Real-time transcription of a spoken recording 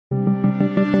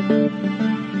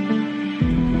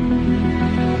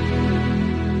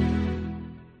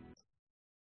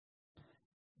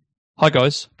Hi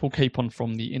guys, Paul Capon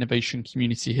from the innovation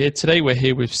community here. Today we're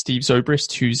here with Steve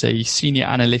Zobrist, who's a senior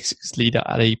analytics leader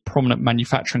at a prominent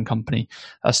manufacturing company.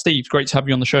 Steve, great to have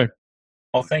you on the show.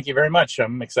 Well, thank you very much.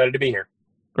 I'm excited to be here.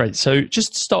 Great. So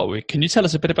just to start with, can you tell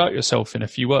us a bit about yourself in a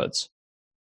few words?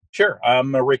 Sure.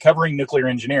 I'm a recovering nuclear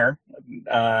engineer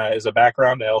as a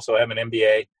background. I also have an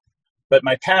MBA. But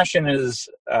my passion is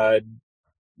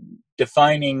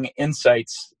defining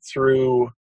insights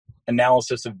through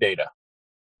analysis of data.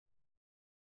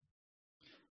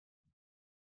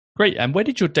 Great. And where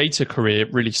did your data career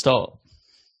really start?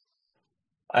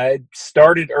 I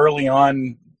started early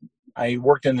on. I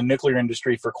worked in the nuclear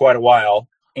industry for quite a while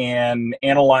and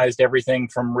analyzed everything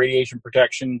from radiation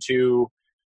protection to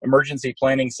emergency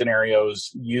planning scenarios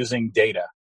using data.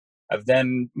 I've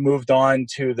then moved on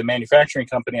to the manufacturing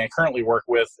company I currently work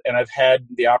with, and I've had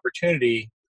the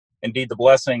opportunity, indeed the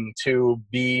blessing, to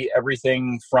be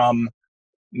everything from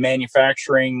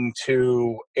manufacturing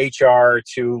to HR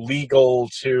to legal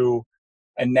to,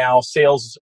 and now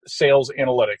sales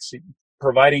analytics,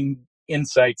 providing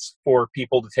insights for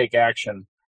people to take action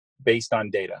based on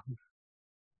data.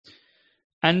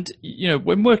 And,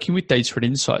 when working with data and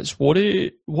insights, what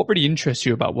really interests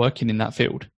you about working in that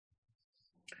field?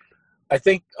 I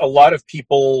think a lot of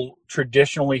people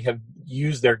traditionally have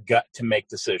used their gut to make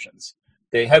decisions.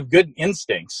 They have good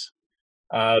instincts,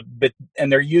 and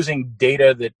they're using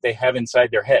data that they have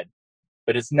inside their head,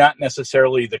 but it's not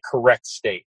necessarily the correct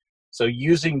state. So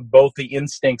using both the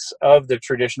instincts of the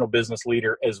traditional business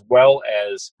leader as well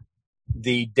as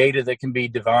the data that can be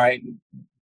divined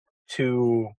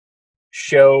to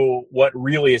show what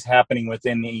really is happening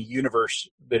within the universe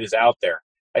that is out there.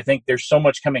 I think there's so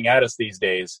much coming at us these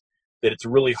days that it's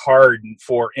really hard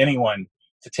for anyone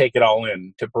to take it all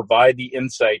in. To provide the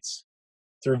insights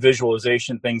through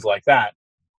visualization, things like that,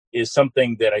 is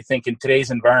something that I think in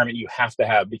today's environment you have to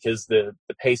have, because the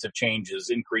pace of change is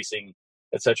increasing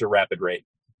at such a rapid rate.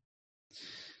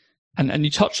 And you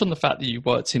touched on the fact that you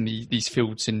worked in these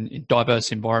fields in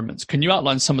diverse environments. Can you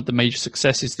outline some of the major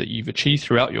successes that you've achieved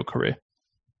throughout your career?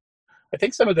 I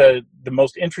think some of the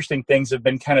most interesting things have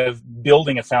been kind of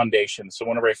building a foundation. So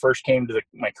whenever I first came to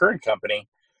my current company,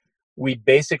 we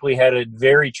basically had a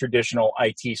very traditional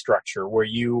IT structure where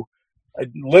you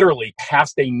literally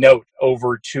passed a note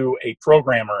over to a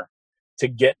programmer to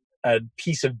get a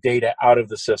piece of data out of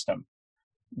the system.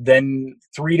 Then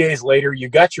 3 days later, you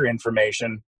got your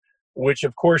information, which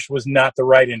of course was not the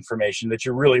right information that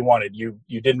you really wanted. You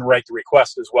didn't write the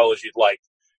request as well as you'd like.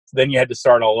 So then you had to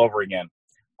start all over again.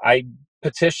 I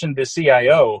petitioned the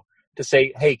CIO to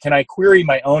say, hey, can I query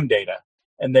my own data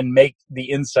and then make the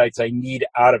insights I need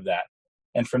out of that?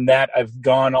 And from that, I've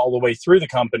gone all the way through the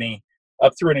company,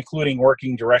 up through and including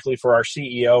working directly for our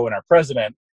CEO and our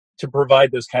president to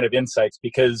provide those kind of insights,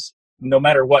 because no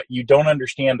matter what, you don't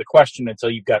understand the question until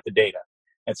you've got the data.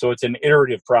 And so it's an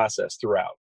iterative process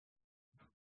throughout.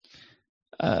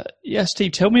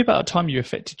 Steve, tell me about a time you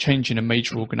effected change in a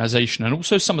major organization and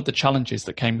also some of the challenges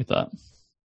that came with that.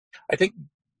 I think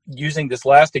using this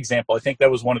last example, I think that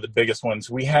was one of the biggest ones.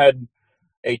 We had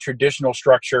a traditional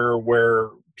structure where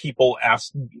people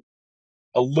asked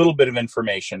a little bit of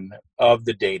information of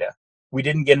the data. We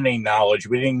didn't get any knowledge.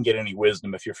 We didn't get any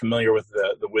wisdom. If you're familiar with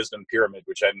the wisdom pyramid,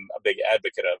 which I'm a big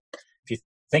advocate of, if you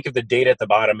think of the data at the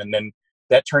bottom and then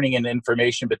that turning into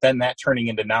information, but then that turning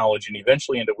into knowledge and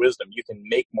eventually into wisdom, you can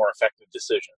make more effective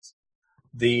decisions.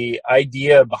 The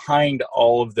idea behind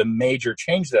all of the major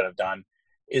change that I've done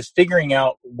is figuring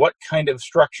out what kind of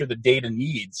structure the data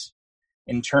needs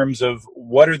in terms of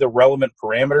what are the relevant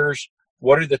parameters,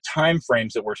 what are the time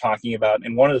frames that we're talking about.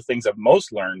 And one of the things I've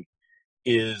most learned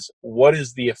is what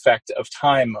is the effect of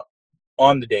time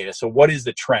on the data. So what is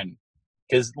the trend?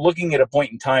 Because looking at a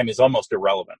point in time is almost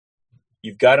irrelevant.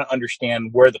 You've got to understand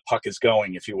where the puck is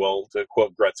going, if you will, to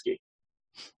quote Gretzky.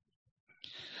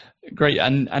 Great.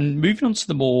 And moving on to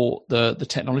the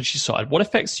technology side, what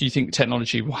effects do you think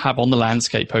technology will have on the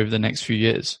landscape over the next few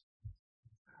years?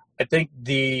 I think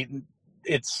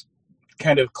it's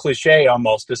kind of cliche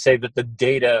almost to say that the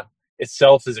data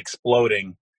itself is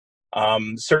exploding.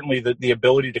 Certainly the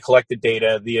ability to collect the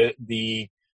data, the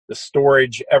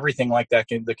storage, everything like that,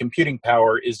 the computing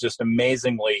power is just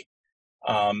amazingly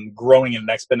growing at an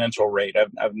exponential rate.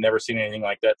 I've never seen anything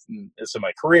like that in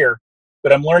my career,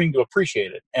 but I'm learning to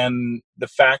appreciate it. And the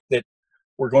fact that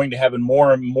we're going to have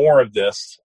more and more of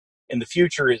this in the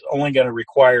future is only going to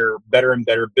require better and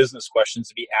better business questions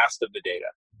to be asked of the data,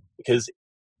 because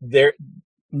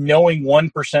knowing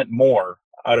 1% more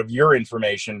out of your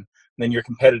information than your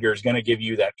competitor is going to give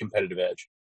you that competitive edge.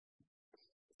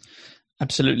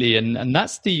 Absolutely. And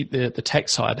that's the tech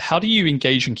side. How do you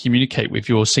engage and communicate with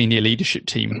your senior leadership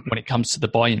team when it comes to the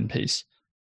buy-in piece?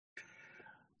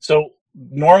 So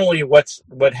normally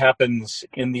what happens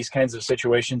in these kinds of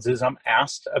situations is I'm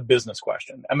asked a business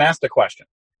question. I'm asked a question.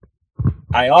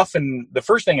 The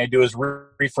first thing I do is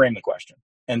reframe the question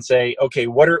and say, okay,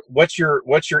 what's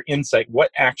your insight? What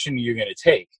action are you going to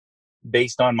take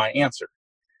based on my answer?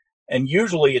 And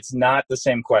usually it's not the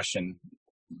same question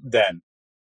then.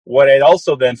 What I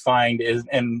also then find is,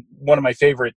 and one of my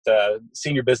favorite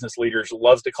senior business leaders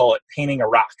loves to call it painting a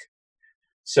rock.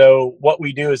 So what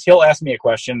we do is he'll ask me a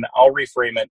question, I'll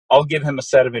reframe it, I'll give him a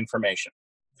set of information.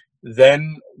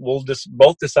 Then we'll just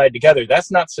both decide together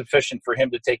that's not sufficient for him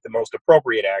to take the most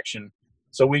appropriate action.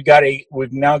 So we've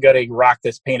now got a rock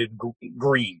that's painted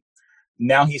green.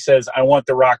 Now he says, I want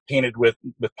the rock painted with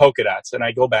polka dots, and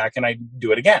I go back and I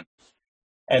do it again.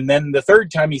 And then the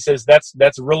third time he says, that's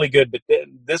really good, but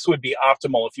this would be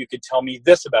optimal if you could tell me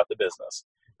this about the business.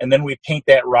 And then we paint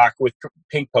that rock with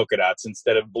pink polka dots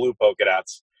instead of blue polka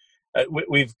dots.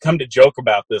 We've come to joke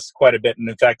about this quite a bit. And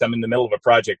in fact, I'm in the middle of a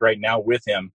project right now with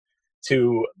him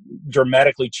to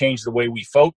dramatically change the way we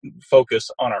focus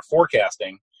on our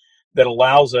forecasting that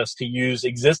allows us to use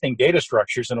existing data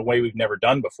structures in a way we've never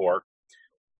done before,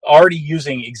 already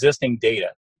using existing data.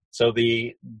 So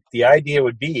the idea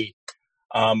would be,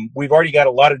 we've already got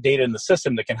a lot of data in the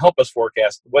system that can help us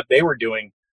forecast. What they were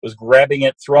doing was grabbing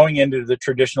it, throwing it into the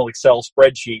traditional Excel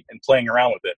spreadsheet and playing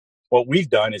around with it. What we've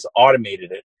done is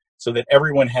automated it so that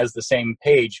everyone has the same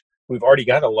page. We've already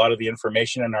got a lot of the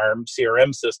information in our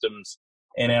CRM systems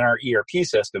and in our ERP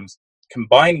systems.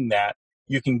 Combining that,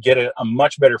 you can get a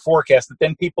much better forecast that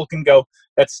then people can go,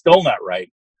 that's still not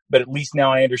right. But at least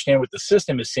now I understand what the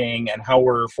system is seeing and how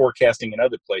we're forecasting in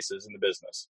other places in the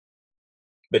business.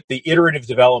 But the iterative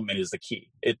development is the key.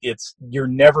 You're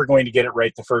never going to get it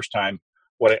right the first time.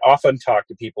 What I often talk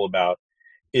to people about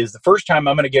is the first time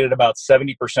I'm going to get it about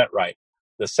 70% right.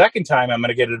 The second time I'm going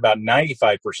to get it about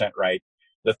 95% right.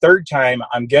 The third time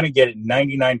I'm going to get it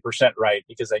 99% right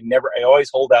because I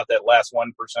always hold out that last 1%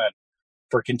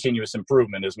 for continuous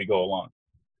improvement as we go along.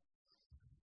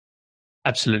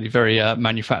 Absolutely. Very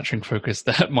manufacturing focused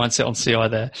mindset on CI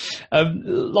there.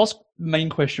 Last main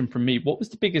question from me. What was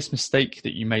the biggest mistake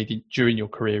that you made during your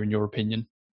career, in your opinion?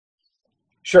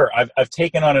 Sure. I've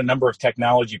taken on a number of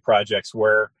technology projects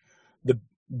where the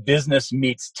business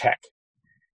meets tech.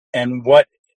 And what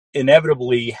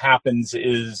inevitably happens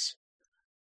is,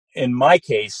 in my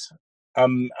case,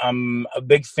 I'm a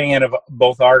big fan of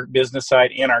both our business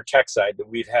side and our tech side that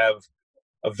we have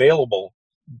available,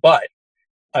 but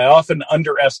I often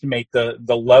underestimate the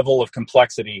level of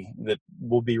complexity that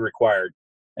will be required.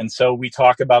 And so we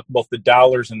talk about both the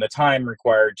dollars and the time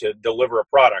required to deliver a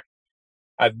product.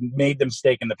 I've made the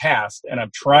mistake in the past, and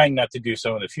I'm trying not to do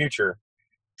so in the future,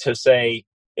 to say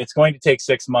it's going to take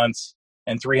 6 months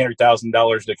and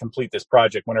 $300,000 to complete this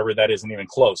project whenever that isn't even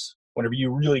close. Whenever you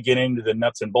really get into the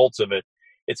nuts and bolts of it,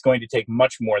 it's going to take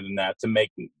much more than that to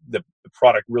make the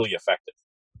product really effective.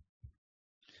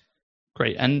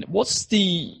 Great. And what's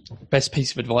the best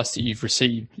piece of advice that you've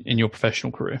received in your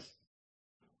professional career?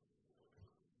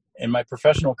 In my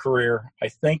professional career, I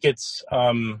think it's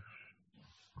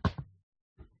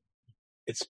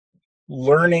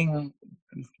learning,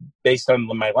 based on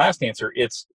my last answer,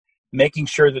 it's making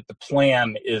sure that the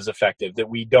plan is effective, that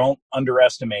we don't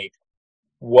underestimate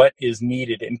what is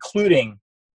needed, including,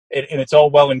 and it's all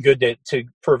well and good to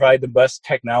provide the best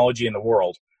technology in the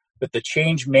world, but the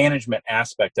change management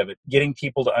aspect of it, getting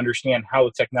people to understand how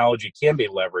the technology can be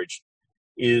leveraged,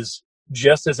 is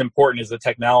just as important as the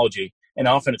technology. And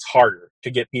often it's harder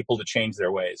to get people to change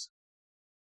their ways.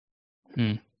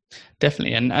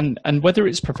 Definitely. And whether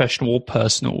it's professional or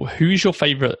personal, who's your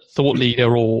favorite thought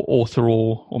leader or author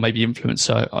or maybe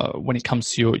influencer when it comes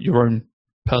to your own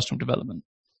personal development?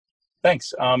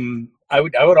 Thanks. I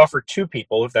would offer two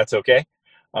people, if that's okay.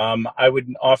 I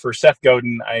would offer Seth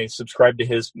Godin. I subscribe to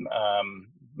his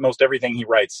most everything he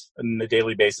writes on a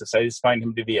daily basis. I just find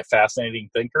him to be a fascinating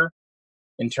thinker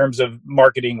in terms of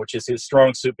marketing, which is his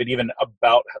strong suit, but even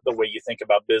about the way you think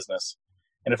about business.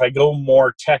 And if I go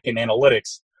more tech and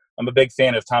analytics, I'm a big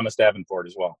fan of Thomas Davenport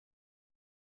as well.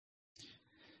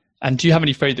 And do you have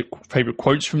any favorite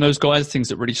quotes from those guys, things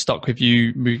that really stuck with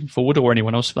you moving forward, or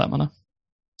anyone else for that matter?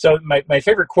 So my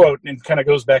favorite quote, and kind of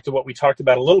goes back to what we talked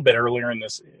about a little bit earlier in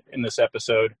this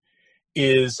episode,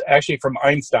 is actually from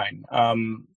Einstein.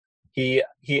 He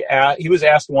was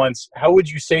asked once, how would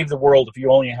you save the world if you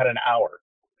only had an hour?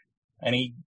 And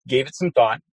he gave it some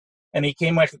thought, and he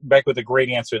came back with a great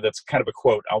answer that's kind of a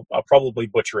quote. I'll probably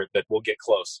butcher it, but we'll get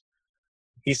close.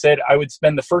 He said, I would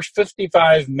spend the first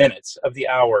 55 minutes of the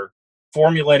hour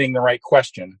formulating the right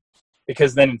question,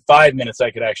 because then in 5 minutes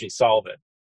I could actually solve it.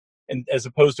 And as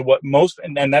opposed to what most,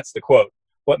 and that's the quote,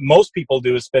 what most people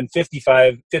do is spend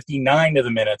 59 of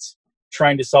the minutes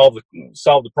trying to solve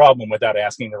the problem without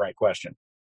asking the right question.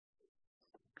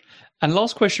 And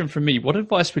last question from me, what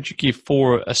advice would you give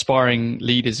for aspiring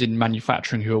leaders in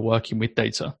manufacturing who are working with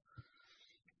data?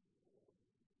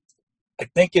 I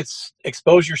think it's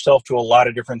expose yourself to a lot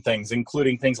of different things,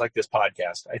 including things like this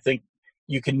podcast. I think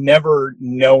you can never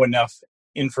know enough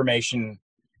information.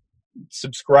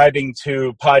 Subscribing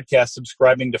to podcasts,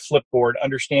 subscribing to Flipboard,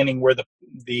 understanding where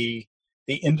the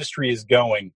industry is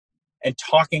going, and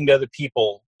talking to other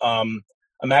people.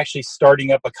 I'm actually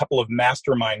starting up a couple of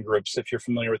mastermind groups, if you're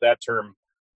familiar with that term,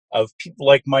 of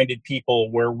like-minded people,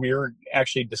 where we're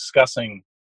actually discussing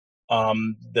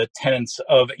the tenets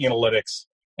of analytics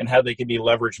and how they can be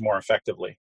leveraged more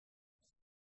effectively.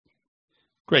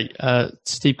 Great.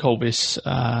 Steve Colvis,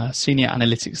 Senior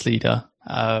Analytics Leader.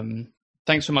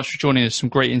 Thanks so much for joining us. Some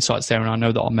great insights there, and I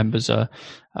know that our members are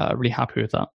really happy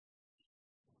with that.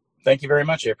 Thank you very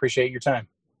much. I appreciate your time.